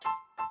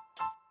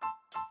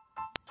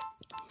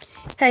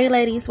Hey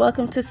ladies,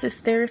 welcome to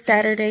Sister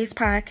Saturdays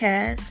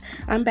podcast.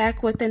 I'm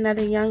back with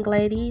another Young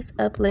Ladies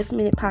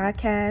Upliftment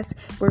podcast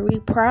where we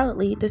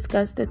proudly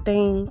discuss the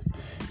things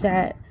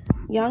that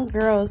young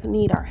girls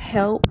need our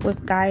help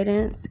with,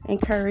 guidance,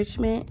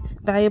 encouragement,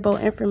 valuable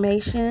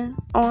information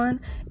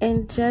on,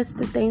 and just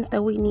the things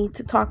that we need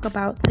to talk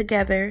about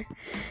together.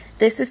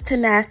 This is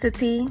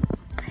Tenacity.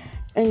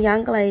 And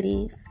young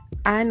ladies,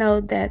 I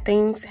know that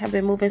things have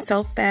been moving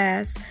so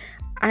fast.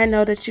 I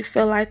know that you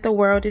feel like the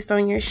world is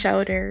on your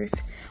shoulders.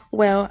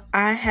 Well,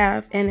 I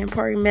have an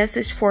important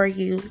message for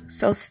you,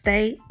 so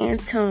stay in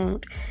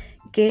tuned.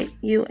 Get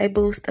you a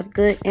boost of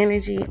good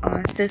energy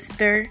on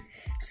Sister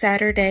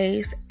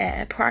Saturdays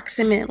at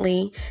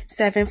approximately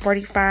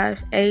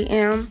 7:45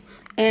 a.m.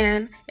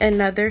 and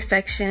another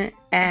section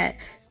at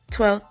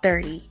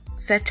 12:30.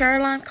 Set your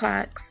alarm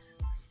clocks.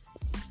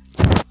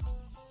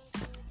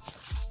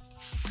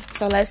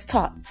 So let's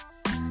talk.